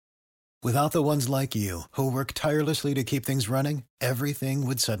Without the ones like you, who work tirelessly to keep things running, everything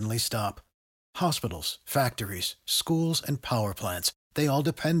would suddenly stop. Hospitals, factories, schools, and power plants, they all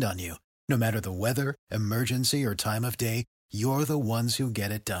depend on you. No matter the weather, emergency, or time of day, you're the ones who get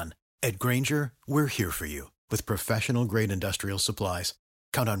it done. At Grainger, we're here for you with professional-grade industrial supplies.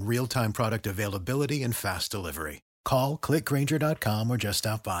 Count on real-time product availability and fast delivery. Call, clickgrainger.com, or just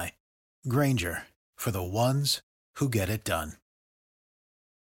stop by. Grainger, for the ones who get it done.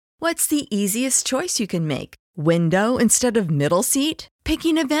 What's the easiest choice you can make? Window instead of middle seat?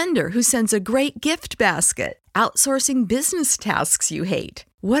 Picking a vendor who sends a great gift basket? Outsourcing business tasks you hate?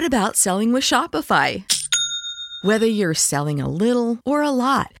 What about selling with Shopify? Whether you're selling a little or a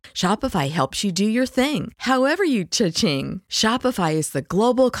lot, Shopify helps you do your thing, however you cha-ching. Shopify is the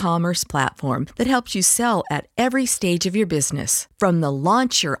global commerce platform that helps you sell at every stage of your business. From the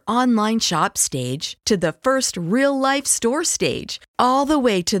launch your online shop stage to the first real-life store stage, all the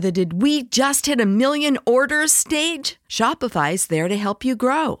way to the did we just hit 1 million orders stage. Shopify's there to help you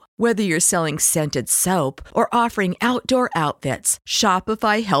grow. Whether you're selling scented soap or offering outdoor outfits,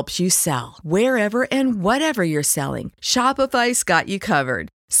 Shopify helps you sell. Wherever and whatever you're selling, Shopify's got you covered.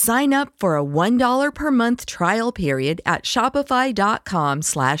 Sign up for a $1 per month trial period at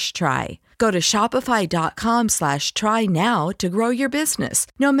shopify.com/try. Go to shopify.com/try now to grow your business,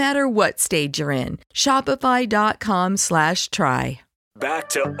 no matter what stage you're in. Shopify.com/try. Back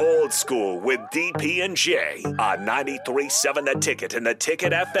to old school with DP and J on 93.7 The Ticket and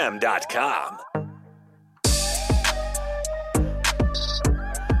theticketfm.com.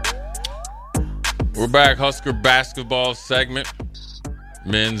 We're back, Husker basketball segment.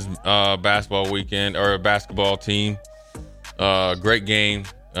 Men's basketball weekend, or basketball team. Great game,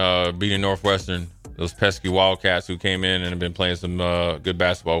 beating Northwestern. Those pesky Wildcats who came in and have been playing some good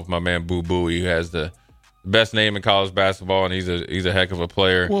basketball with my man Boo Buie, who has the best name in college basketball, and he's a heck of a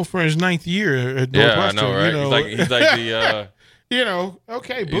player. Well, for his 9th year at Northwestern, I know, right? He's like the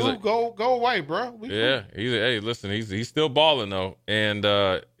okay, Boo, go away, bro. He's still balling though, and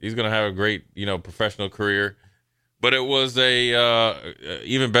he's gonna have a great professional career. But it was a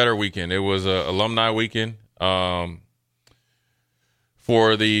even better weekend. It was a alumni weekend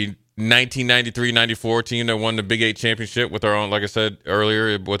for the 1993-94 team that won the Big 8 championship with our own, like I said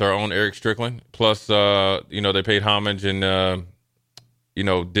earlier, with our own Eric Strickland. Plus, they paid homage and,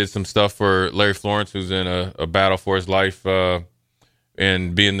 did some stuff for Larry Florence, who's in a battle for his life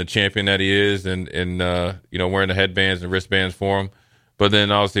and being the champion that he is and wearing the headbands and wristbands for him. But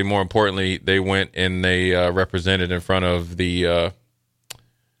then, obviously, more importantly, they went and they represented in front of the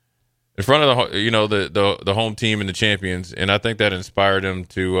the home team and the champions, and I think that inspired them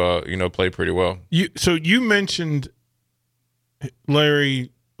to play pretty well. So you mentioned Larry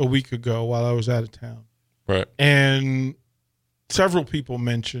a week ago while I was out of town, right? And several people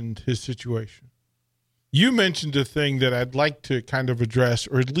mentioned his situation. You mentioned a thing that I'd like to kind of address,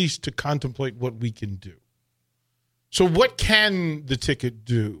 or at least to contemplate what we can do. So what can the ticket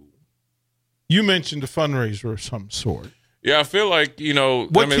do? You mentioned a fundraiser of some sort. Yeah, I feel like,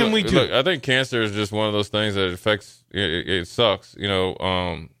 what can we do? Look, I think cancer is just one of those things that affects, it sucks,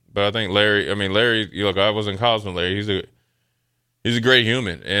 but I think Larry, look, I was in college with Larry. He's a great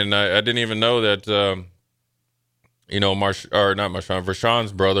human. And I didn't even know that,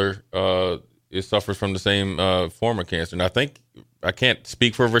 Vershawn's brother suffers from the same form of cancer. And I can't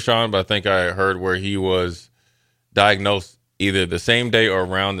speak for Vershawn, but I think I heard where he was diagnosed either the same day or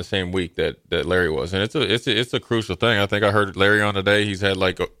around the same week that Larry was. And it's a crucial thing. I think I heard Larry on today. He's had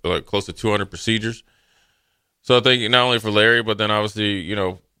like close to 200 procedures. So I think not only for Larry, but then obviously,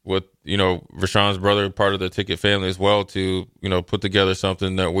 with, Vershawn's brother, part of the Ticket family as well, to, put together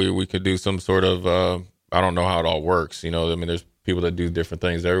something that we could do some sort of, I don't know how it all works. There's people that do different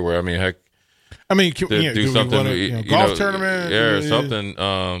things everywhere. Heck, do something, golf tournament, or something.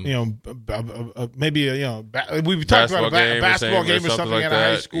 Maybe we talked about a basketball game or something like at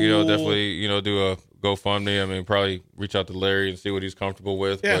that. A high school. Definitely, do a GoFundMe. Probably reach out to Larry and see what he's comfortable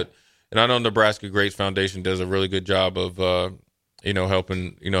with. Yeah. And I know Nebraska Greats Foundation does a really good job of,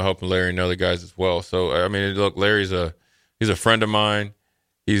 helping Larry and other guys as well. So look, Larry's he's a friend of mine.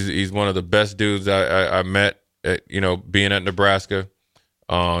 He's one of the best dudes I met at, being at Nebraska.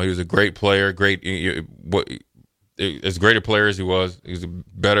 He was a great player, as great a player as he was, he's a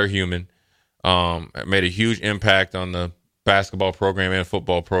better human. Made a huge impact on the basketball program and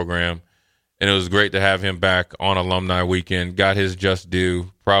football program. And it was great to have him back on alumni weekend. Got his just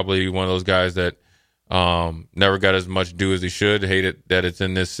due. Probably one of those guys that never got as much due as he should. Hated that it's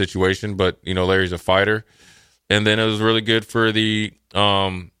in this situation, but, Larry's a fighter. And then it was really good for the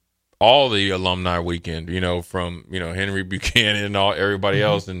all the alumni weekend, from, Henry Buchanan and everybody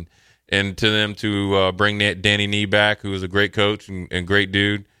else. And and to them to bring Danny Nee back, who was a great coach and great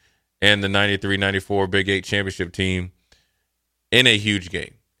dude, and the 93-94 Big 8 championship team in a huge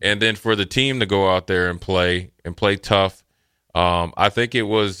game. And then for the team to go out there and play tough. I think it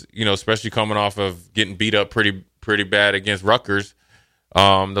was, especially coming off of getting beat up pretty bad against Rutgers,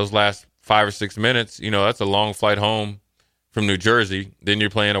 those last 5 or 6 minutes, that's a long flight home from New Jersey. Then you're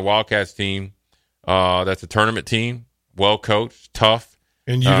playing a Wildcats team that's a tournament team, well coached, tough.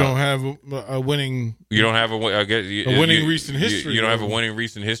 And you don't have a winning. You don't have a winning recent history. You don't have a winning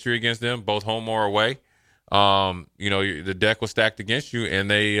recent history against them, both home or away. The deck was stacked against you, and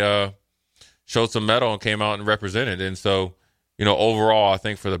they showed some mettle and came out and represented. And so, overall, I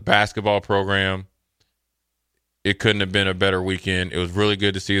think for the basketball program, it couldn't have been a better weekend. It was really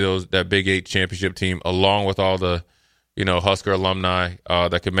good to see that Big 8 championship team, along with all the, Husker alumni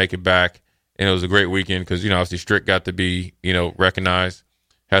that could make it back. And it was a great weekend because, obviously Strick got to be, recognized.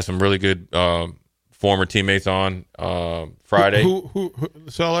 Has some really good former teammates on Friday.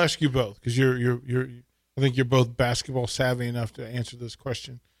 So I'll ask you both because I think you're both basketball savvy enough to answer this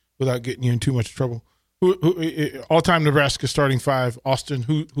question without getting you in too much trouble. Who all-time Nebraska starting five? Austin.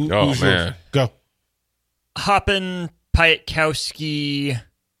 Who's yours? Go. Hoppen, Piatkowski, of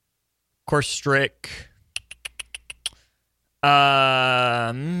course Strick.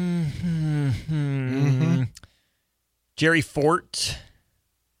 Jerry Fort.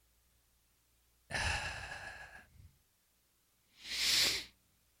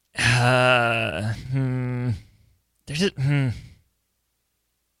 There's it. I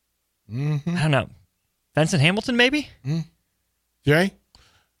don't know. Vincent Hamilton, maybe? Jay?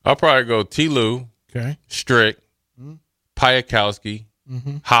 I'll probably go T. Lou, okay. Strick, Piatkowski,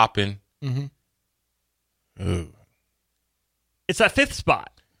 Hoppen. It's that fifth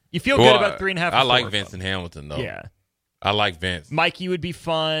spot. You feel good about 3.5. I like Vincent Hamilton, though. Yeah. I like Vince. Mikey would be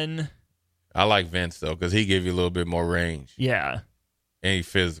fun. I like Vince, though, because he give you a little bit more range. Yeah. And he's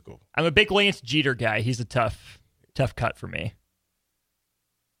physical. I'm a big Lance Jeter guy. He's a tough cut for me.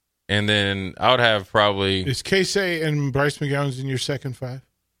 And then I would have probably... Is Casey and Bryce McGowan's in your second five?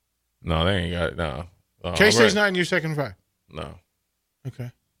 No, they ain't got it. No. Casey's not in your second five? No.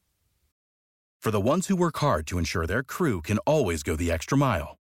 Okay. For the ones who work hard to ensure their crew can always go the extra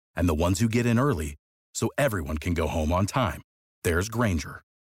mile, and the ones who get in early so everyone can go home on time, there's Grainger,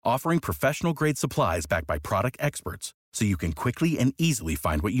 offering professional-grade supplies backed by product experts so you can quickly and easily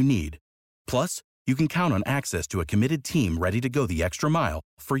find what you need. Plus, you can count on access to a committed team ready to go the extra mile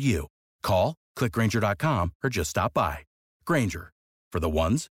for you. Call, click Grainger.com, or just stop by. Grainger, for the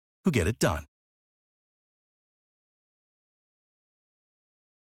ones who get it done.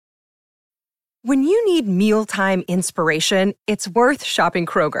 When you need mealtime inspiration, it's worth shopping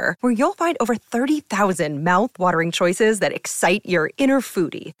Kroger, where you'll find over 30,000 mouth-watering choices that excite your inner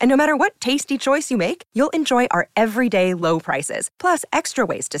foodie. And no matter what tasty choice you make, you'll enjoy our everyday low prices, plus extra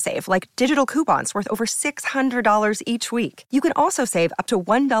ways to save, like digital coupons worth over $600 each week. You can also save up to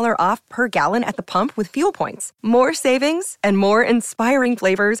 $1 off per gallon at the pump with fuel points. More savings and more inspiring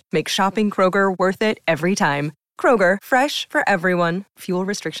flavors make shopping Kroger worth it every time. Kroger, fresh for everyone. Fuel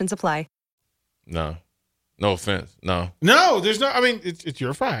restrictions apply. No offense. No, there's no. I mean, it's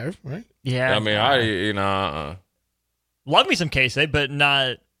your five, right? Yeah. I mean, love me some Casey, but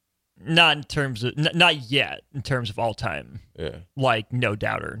not in terms of not yet in terms of all time. Yeah, like no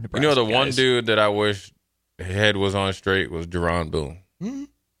doubter. Nebraska the guys. one dude that I wish head was on straight was Jerron Boone. Mm-hmm.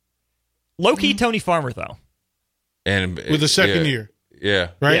 Low key Tony Farmer though, and with the second year,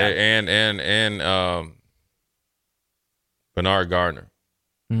 yeah, right, yeah, and Bernard Gardner.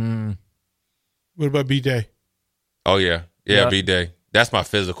 What about B-Day? Oh, yeah. Yeah, B-Day. That's my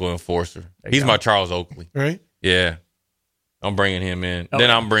physical enforcer. He's my Charles Oakley. Right? Yeah. I'm bringing him in. Oh.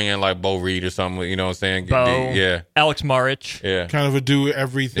 Then I'm bringing, like, Bo Reed or something, you know what I'm saying? Bo, yeah. Alex Marich. Yeah. Kind of a do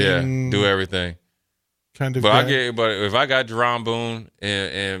everything. Yeah, do everything. Kind of. But if I got Jerron Boone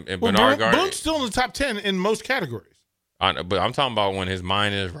and Bernard Gardner. Boone's still in the top 10 in most categories. But I'm talking about when his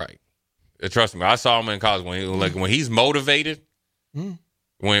mind is right. Trust me, I saw him in college. When he's motivated,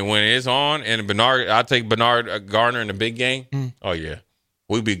 when it's on, and I take Bernard Gardner in the big game. Oh, yeah.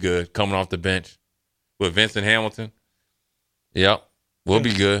 We'll be good coming off the bench with Vincent Hamilton. Yep. We'll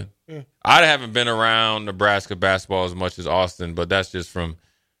be good. Yeah. I haven't been around Nebraska basketball as much as Austin, but that's just from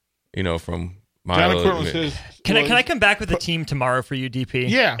my little bit. Can I come back with a team tomorrow for you, DP?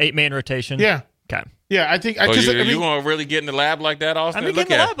 Yeah. 8-man rotation? Yeah. Okay. Yeah, I think. You want to really get in the lab like that, Austin? I'm going to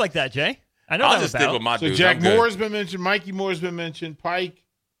get in the lab like that, Jay. I know I'll that just about. stick with my So dudes. Jack Moore's been mentioned. Mikey Moore's been mentioned. Pike.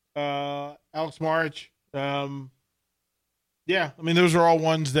 Alex Marich. Yeah, I mean, those are all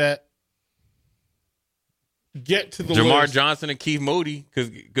ones that get to the Jamar list. Johnson and Keith Moody,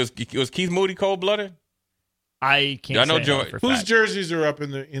 because was Keith Moody cold-blooded? I can't I know say that for a Whose fact. jerseys are up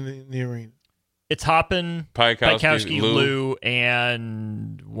in the arena? It's Hoppin, Piatkowski, Lou,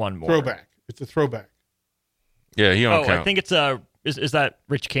 and one more. Throwback. It's a throwback. Yeah, he don't count. I think it's is that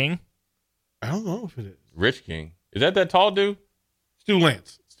Rich King? I don't know if it is. Rich King. Is that tall dude? Stu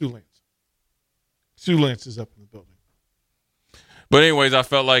Lance. Stu Lance is up in the building. But anyways, I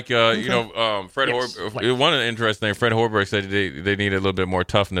felt like Fred Yes, Hoiberg. One of the interesting things, Fred Hoiberg said they needed a little bit more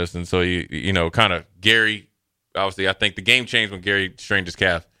toughness, and so kind of Gary. Obviously, I think the game changed when Gary strained his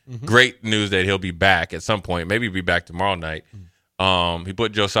calf. Mm-hmm. Great news that he'll be back at some point. Maybe he'll be back tomorrow night. Mm-hmm. He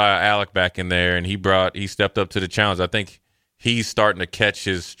put Josiah Alec back in there, and he stepped up to the challenge. I think he's starting to catch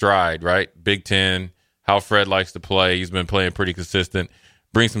his stride. Right, Big Ten, how Fred likes to play. He's been playing pretty consistent.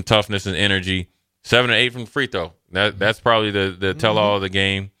 Bring some toughness and energy. 7 or 8 from free throw. That's probably the tell-all of the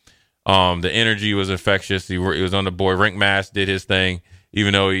game. The energy was infectious. He was on the board. Rink Mass did his thing,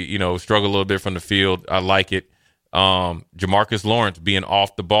 even though he struggled a little bit from the field. I like it. Jamarcus Lawrence being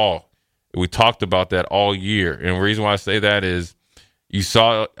off the ball. We talked about that all year. And the reason why I say that is you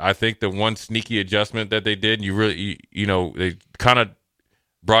saw, I think, the one sneaky adjustment that they did. They kind of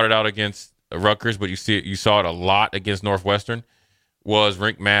brought it out against Rutgers, but you saw it a lot against Northwestern. Was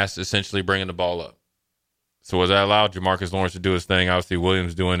Rink Mass essentially bringing the ball up. So as that allowed Jamarcus Lawrence to do his thing, obviously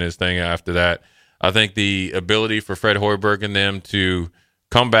Williams doing his thing after that. I think the ability for Fred Hoiberg and them to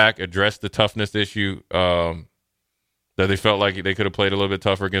come back, address the toughness issue that they felt like they could have played a little bit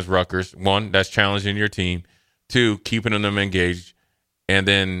tougher against Rutgers. One, that's challenging your team. Two, keeping them engaged. And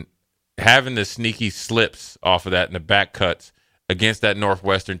then having the sneaky slips off of that and the back cuts against that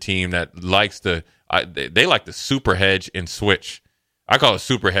Northwestern team that likes to they like to super hedge and switch. I call it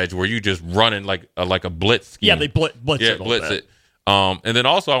super hedge, where you just running like a blitz scheme. Yeah, they blitz it. Blitz it. And then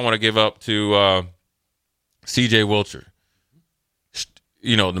also I want to give up to C.J. Wilcher.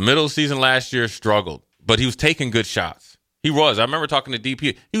 The middle of the season last year struggled, but he was taking good shots. He was. I remember talking to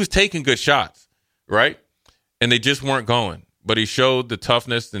DP. He was taking good shots, right? And they just weren't going. But he showed the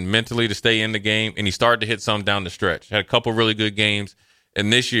toughness and mentally to stay in the game, and he started to hit some down the stretch. Had a couple really good games.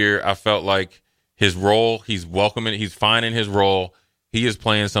 And this year I felt like his role, he's welcoming, he's finding his role. He is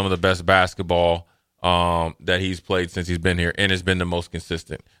playing some of the best basketball that he's played since he's been here, and it's been the most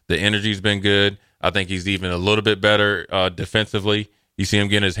consistent. The energy's been good. I think he's even a little bit better defensively. You see him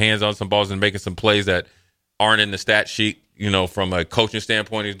getting his hands on some balls and making some plays that aren't in the stat sheet. From a coaching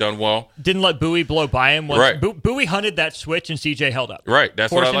standpoint, he's done well. Didn't let Bowie blow by him. Right. Bowie hunted that switch, and CJ held up. Right.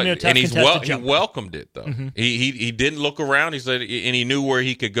 That's what I like. And he welcomed it, though. Mm-hmm. He didn't look around. He said, and he knew where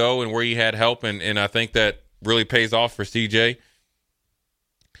he could go and where he had help, and I think that really pays off for CJ.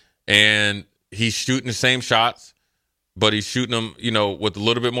 And he's shooting the same shots, but he's shooting them, with a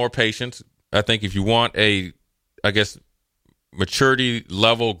little bit more patience. I think if you want maturity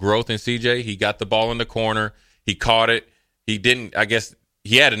level growth in CJ, he got the ball in the corner. He caught it. He didn't,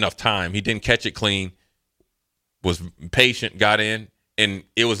 he had enough time. He didn't catch it clean, was patient, got in, and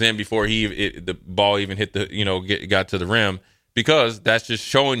it was in before the ball even hit got to the rim, because that's just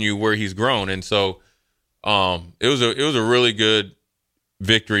showing you where he's grown. And so it was a really good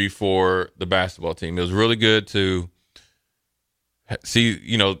victory for the basketball team. It was really good to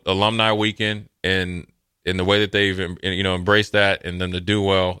see, alumni weekend and in the way that they've, embraced that, and them to do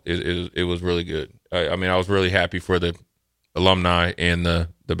well. It was really good. I was really happy for the alumni and the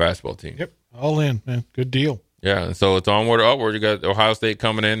basketball team. Yep. All in, man. Good deal. Yeah. And so it's onward or upward. You got Ohio State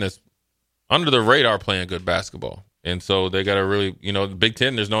coming in that's under the radar playing good basketball. And so they got to really, the Big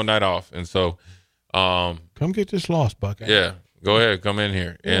Ten, there's no night off. And so, come get this loss, Buckeye. Yeah. Go ahead, come in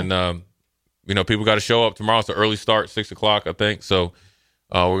here. Yeah. And, people got to show up tomorrow. It's an early start, 6 o'clock, I think. So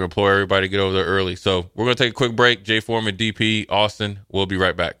we're going to implore everybody to get over there early. So we're going to take a quick break. Jay Foreman, DP, Austin. We'll be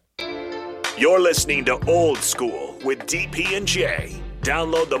right back. You're listening to Old School with DP and J.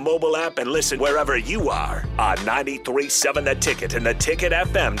 Download the mobile app and listen wherever you are on 93.7 The Ticket and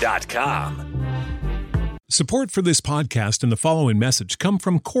theticketfm.com. Support for this podcast and the following message come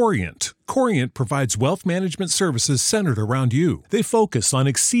from Corient. Corient provides wealth management services centered around you. They focus on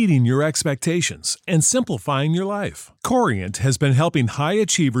exceeding your expectations and simplifying your life. Corient has been helping high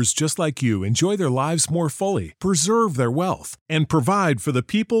achievers just like you enjoy their lives more fully, preserve their wealth, and provide for the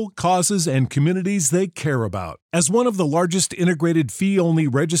people, causes, and communities they care about. As one of the largest integrated fee-only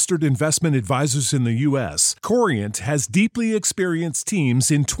registered investment advisors in the U.S., Corient has deeply experienced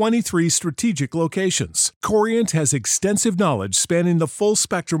teams in 23 strategic locations. Corient has extensive knowledge spanning the full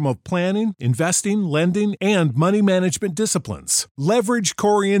spectrum of planning, planning, investing, lending, and money management disciplines. Leverage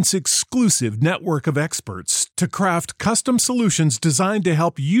Corient's exclusive network of experts to craft custom solutions designed to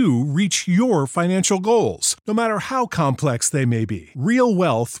help you reach your financial goals, no matter how complex they may be. Real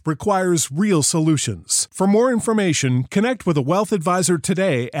wealth requires real solutions. For more information, connect with a wealth advisor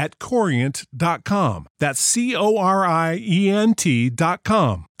today at Corient.com. That's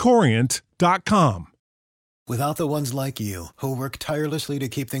Corient.com. Corient.com. Without the ones like you, who work tirelessly to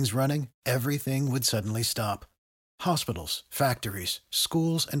keep things running, everything would suddenly stop. Hospitals, factories,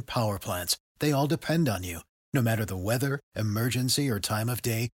 schools, and power plants, they all depend on you. No matter the weather, emergency, or time of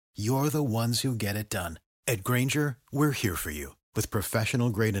day, you're the ones who get it done. At Grainger, we're here for you with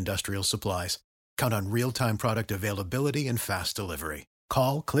professional-grade industrial supplies. Count on real-time product availability and fast delivery.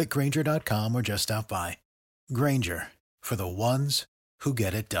 Call, click Grainger.com, or just stop by. Grainger, for the ones who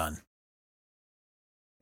get it done.